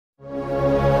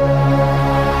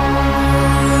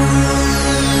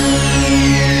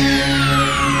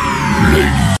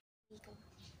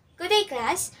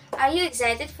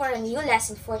excited for a new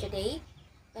lesson for today.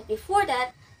 But before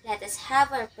that, let us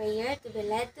have our prayer to be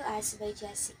led to us by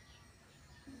Jessie.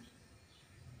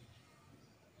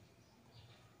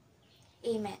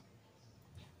 Amen.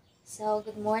 So,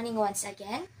 good morning once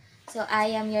again. So, I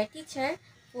am your teacher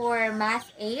for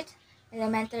Math 8,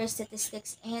 Elementary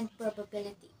Statistics and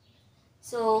Probability.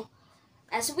 So,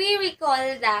 as we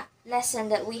recall the lesson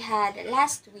that we had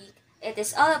last week, it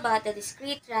is all about the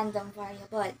discrete random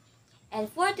variable. And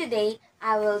for today,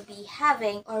 we will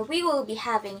be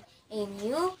having a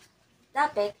new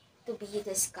topic to be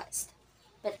discussed.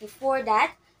 But before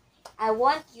that, I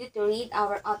want you to read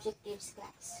our objectives,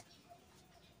 class.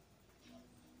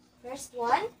 First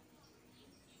one,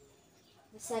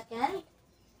 the second,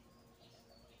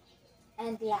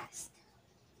 and last.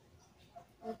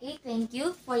 Okay, thank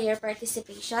you for your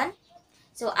participation.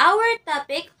 So our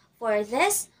topic for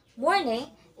this morning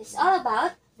is all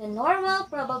about the normal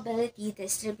probability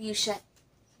distribution.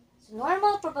 So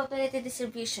normal probability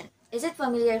distribution, is it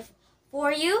familiar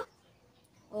for you?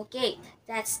 Okay,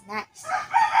 that's nice.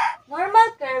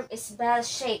 Normal curve is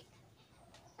bell-shaped.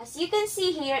 As you can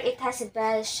see here, it has a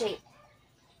bell shape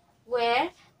where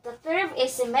the curve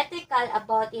is symmetrical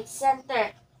about its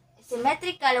center.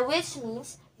 Symmetrical, which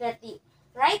means that the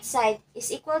right side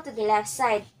is equal to the left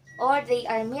side, or they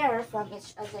are mirror from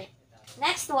each other.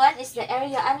 Next one is the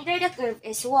area under the curve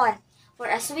is 1. For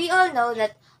as we all know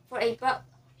that for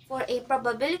a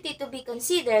probability to be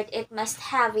considered, it must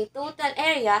have a total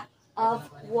area of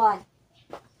 1.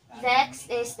 Next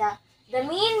is the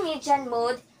mean, median,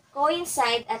 mode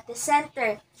coincide at the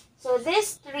center. So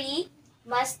these three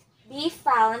must be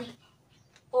found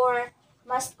or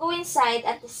must coincide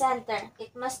at the center.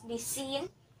 It must be seen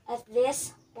at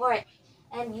this part.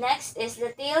 And next is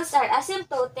the tails are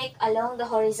asymptotic along the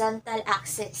horizontal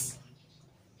axis,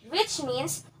 which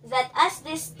means that as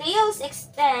these tails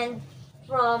extend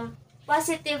from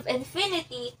positive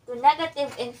infinity to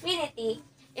negative infinity,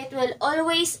 it will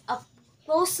always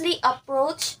closely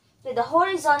approach to the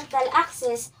horizontal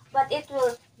axis, but it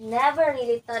will never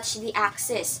really touch the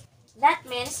axis. That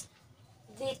means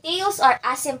the tails are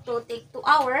asymptotic to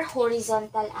our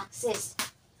horizontal axis.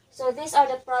 So these are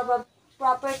the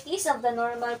properties of the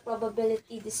normal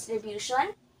probability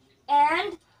distribution.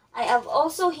 And I have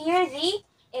also here the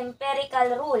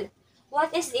empirical rule.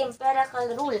 What is the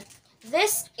empirical rule?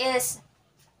 This is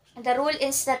the rule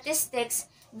in statistics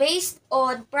based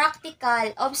on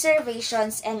practical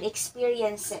observations and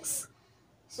experiences.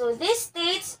 So this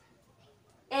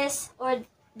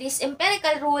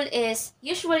empirical rule is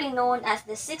usually known as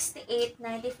the 68,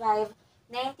 95,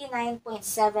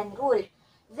 99.7 rule.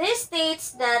 This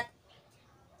states that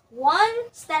one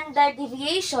standard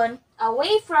deviation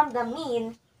away from the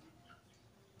mean,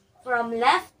 from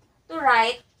left to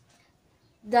right,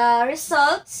 the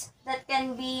results that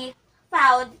can be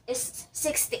found is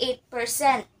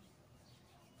 68%.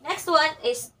 Next one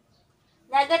is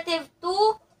negative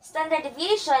 2 standard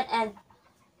deviation and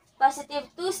positive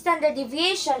 2 standard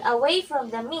deviation away from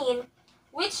the mean,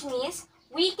 which means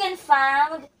we can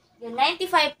find the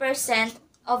 95%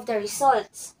 of the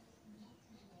results.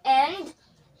 And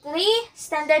 3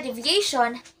 standard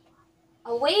deviation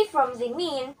away from the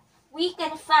mean, we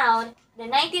can find the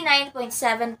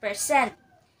 99.7%.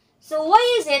 So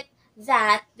why is it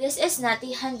that this is not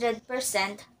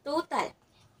 100% total?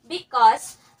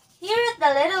 Because here at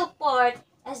the little part,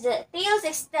 as the tails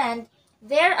extend,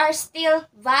 there are still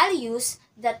values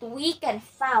that we can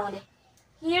find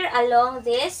here along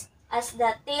this as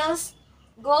the tails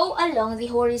go along the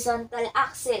horizontal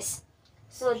axis.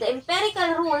 So the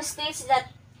empirical rule states that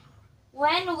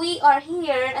when we are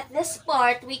here at this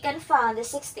part, we can find the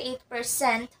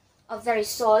 68% of the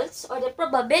results or the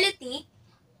probability,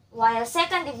 while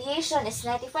second deviation is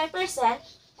 95%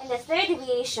 and the third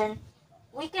deviation,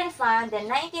 we can find the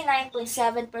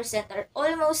 99.7% or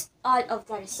almost all of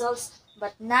the results,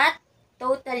 but not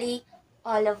totally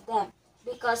all of them,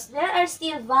 because there are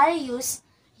still values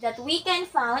that we can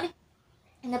find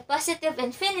in a positive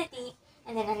infinity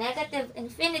and in a negative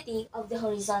infinity of the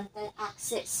horizontal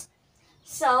axis.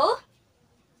 So,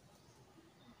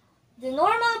 the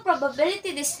normal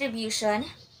probability distribution,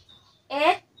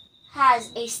 it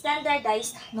has a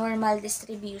standardized normal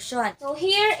distribution. So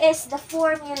here is the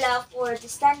formula for the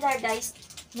standardized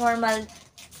normal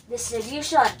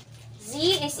distribution.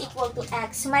 Z is equal to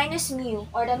x minus mu,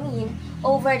 or the mean,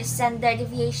 over the standard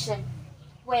deviation,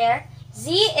 where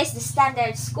Z is the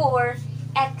standard score,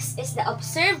 x is the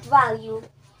observed value,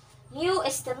 mu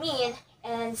is the mean,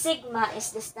 and sigma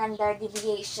is the standard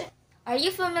deviation. Are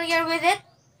you familiar with it?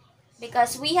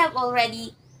 Because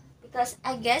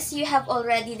I guess you have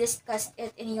already discussed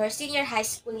it in your senior high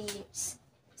school years.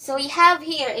 So we have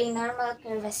here a normal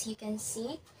curve, as you can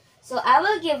see. So I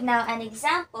will give now an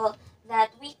example that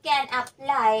we can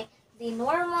apply the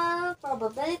normal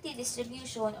probability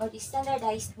distribution or the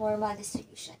standardized normal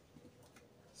distribution.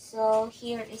 So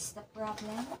here is the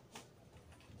problem.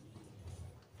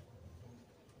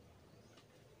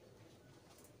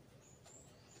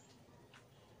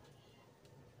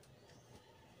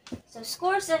 So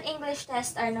scores on English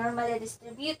tests are normally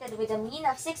distributed with a mean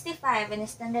of 65 and a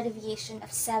standard deviation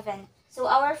of 7. So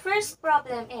our first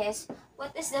problem is,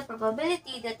 what is the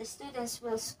probability that the students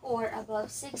will score above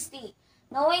 60?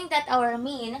 Knowing that our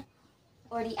mean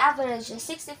or the average is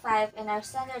 65 and our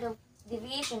standard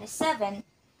deviation is 7,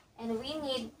 and we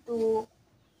need to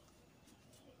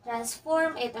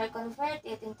transform it or convert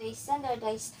it into a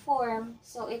standardized form,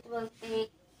 so it will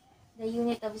take the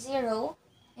unit of 0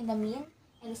 in the mean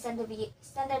and the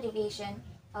standard deviation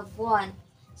of 1.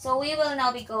 So we will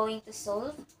now be going to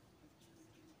solve.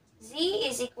 Z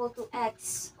is equal to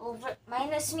x over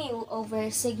minus mu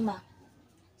over sigma.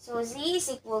 So z is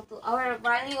equal to our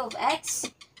value of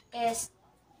x is,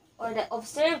 or the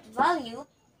observed value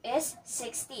is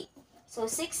 60. So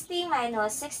 60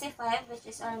 minus 65, which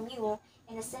is our mu,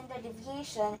 and the standard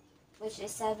deviation, which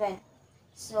is 7.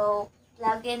 So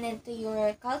plug in into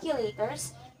your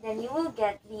calculators, then you will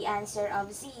get the answer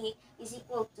of z is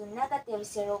equal to negative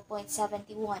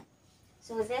 0.71.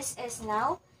 So this is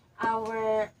now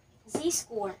our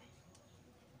z-score.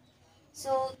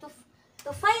 So to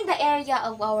find the area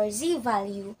of our z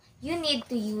value, you need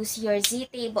to use your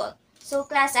z-table. So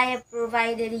class, I have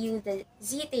provided you the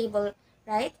z-table,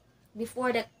 right,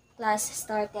 before the class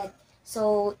started.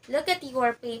 So look at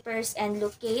your papers and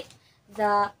locate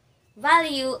the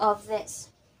value of this.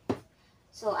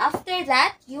 So after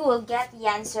that, you will get the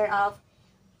answer of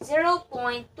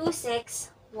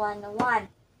 0.2611.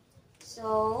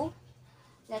 So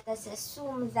let us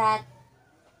assume that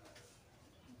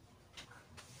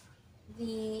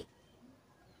the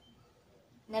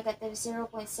negative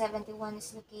 0.71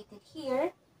 is located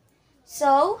here.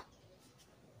 So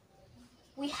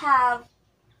we have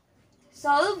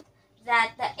solved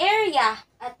that the area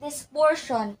at this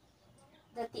portion,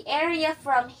 that the area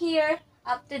from here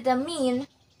up to the mean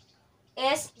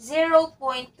is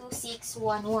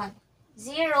 0.2611.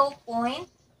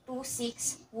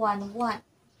 0.2611.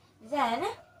 Then,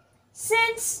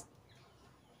 since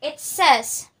it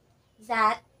says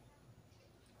that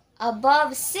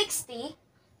above 60,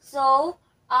 so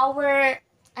our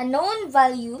unknown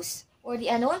values or the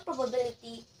unknown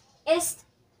probability is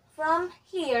from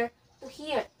here to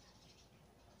here,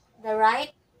 the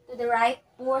right to the right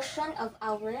portion of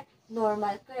our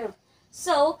normal curve.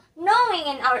 So, knowing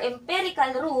in our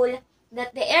empirical rule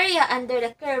that the area under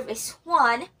the curve is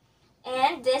 1,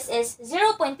 and this is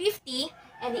 0.50,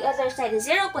 and the other side is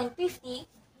 0.50,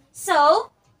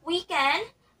 so we can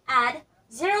add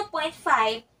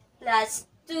 0.5 plus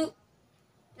 2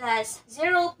 plus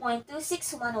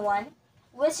 0.2611,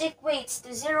 which equates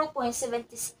to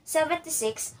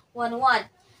 0.7611.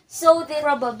 So the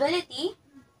probability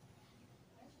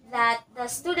that the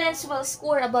students will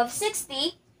score above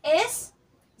 60 is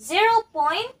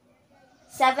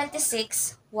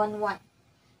 0.7611.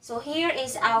 So here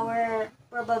is our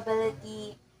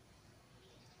probability.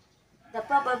 The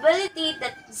probability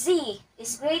that z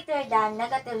is greater than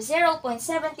negative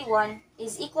 0.71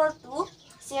 is equal to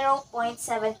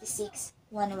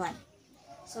 0.7611.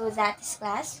 So that is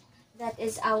class. That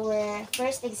is our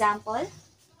first example.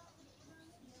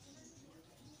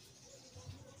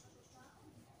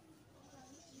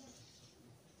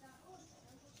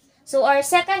 So our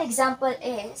second example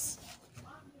is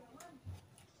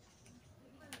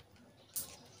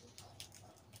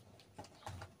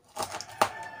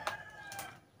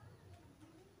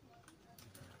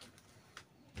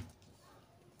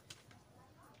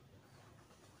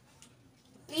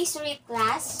please read,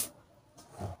 class.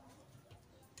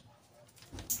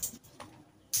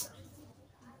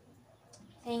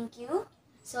 Thank you.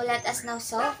 So let us now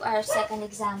solve our second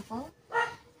example.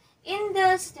 In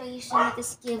the situation, it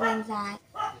is given that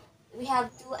we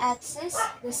have two x's,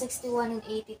 the 61 and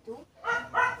 82.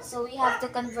 So we have to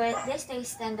convert this to a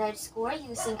standard score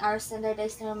using our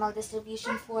standardized normal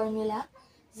distribution formula.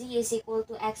 Z is equal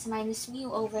to x minus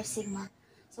mu over sigma.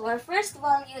 So our first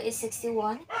value is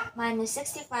 61 minus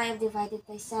 65 divided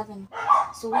by 7.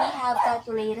 So we have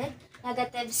calculated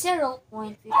negative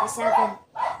 0.57.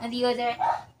 On the other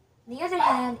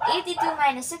hand, 82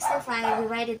 minus 65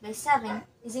 divided by 7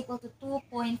 is equal to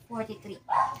 2.43.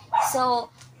 So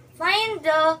find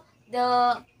the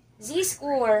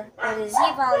z-score or the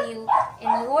z-value in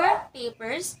your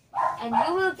papers, and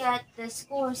you will get the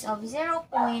scores of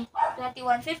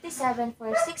 0.2157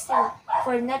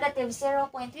 for negative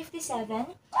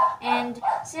 0.57 and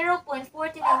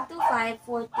 0.4925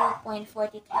 for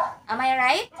 2.43. Am I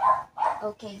right?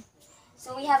 Okay.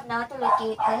 So we have now to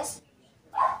locate this.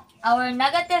 Our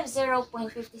negative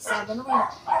 0.57,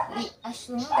 we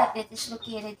assume that it is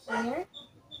located here.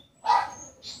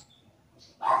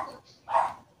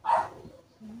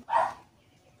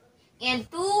 And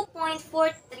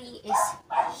 2.43 is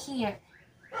here.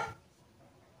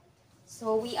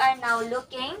 So we are now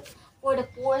looking for the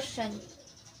portion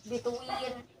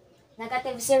between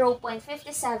negative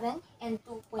 0.57 and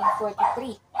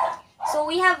 2.43. So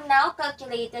we have now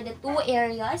calculated the two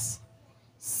areas.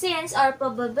 Since our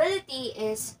probability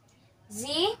is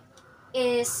z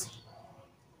is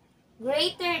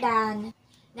greater than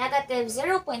negative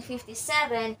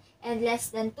 0.57 and less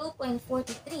than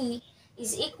 2.43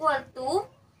 is equal to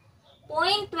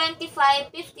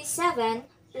 0.2557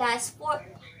 plus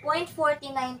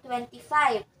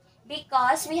 0.4925,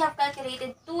 because we have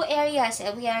calculated two areas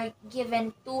and we are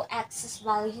given two axis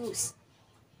values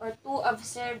or two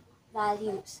observed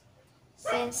values.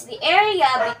 Since the area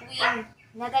between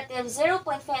negative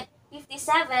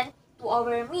 0.57 to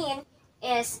our mean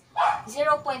is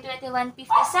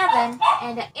 0.2157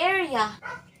 and the area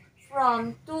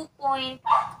from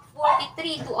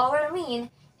 2.43 to our mean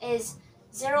is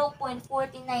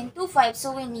 0.4925,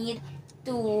 so we need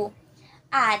to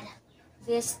add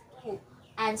these two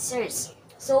answers.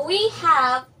 So we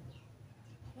have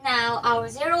now our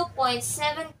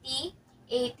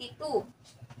 0.7082.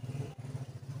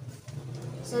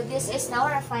 So this is now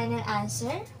our final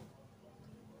answer.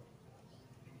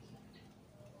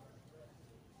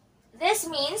 This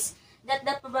means that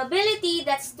the probability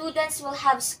that students will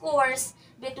have scores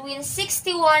between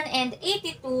 61 and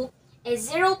 82 is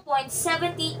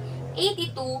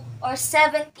 0.7082 or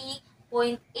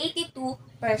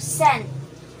 70.82%.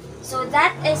 So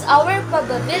that is our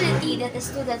probability that the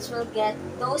students will get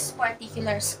those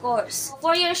particular scores.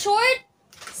 For your short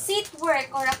seat work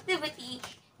or activity,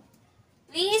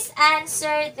 please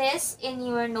answer this in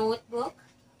your notebook.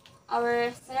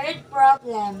 Our third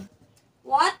problem.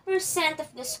 What percent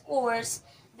of the scores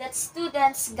that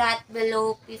students got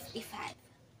below 55?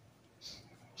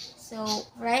 So,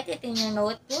 write it in your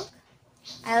notebook.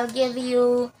 I'll give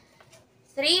you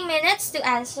 3 minutes to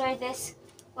answer this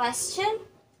question.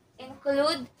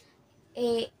 Include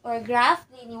or graph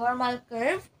the normal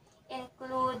curve.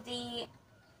 Include the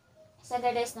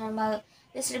standardized normal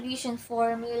distribution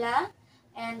formula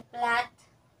and plot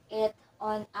it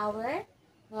on our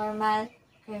normal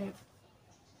curve.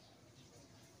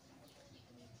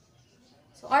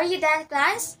 So, are you done,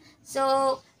 class?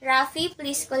 So, Rafi,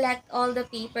 please collect all the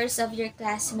papers of your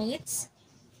classmates.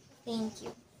 Thank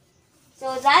you.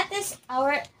 So, that is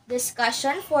our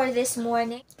discussion for this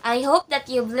morning. I hope that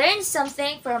you've learned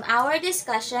something from our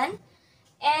discussion.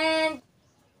 And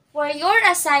for your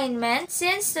assignment,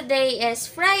 since today is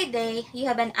Friday, you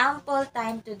have an ample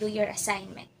time to do your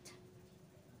assignment.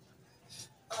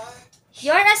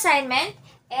 Your assignment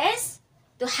is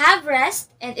to have rest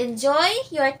and enjoy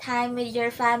your time with your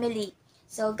family.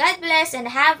 So God bless and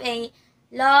have a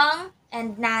long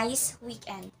and nice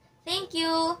weekend. Thank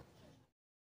you.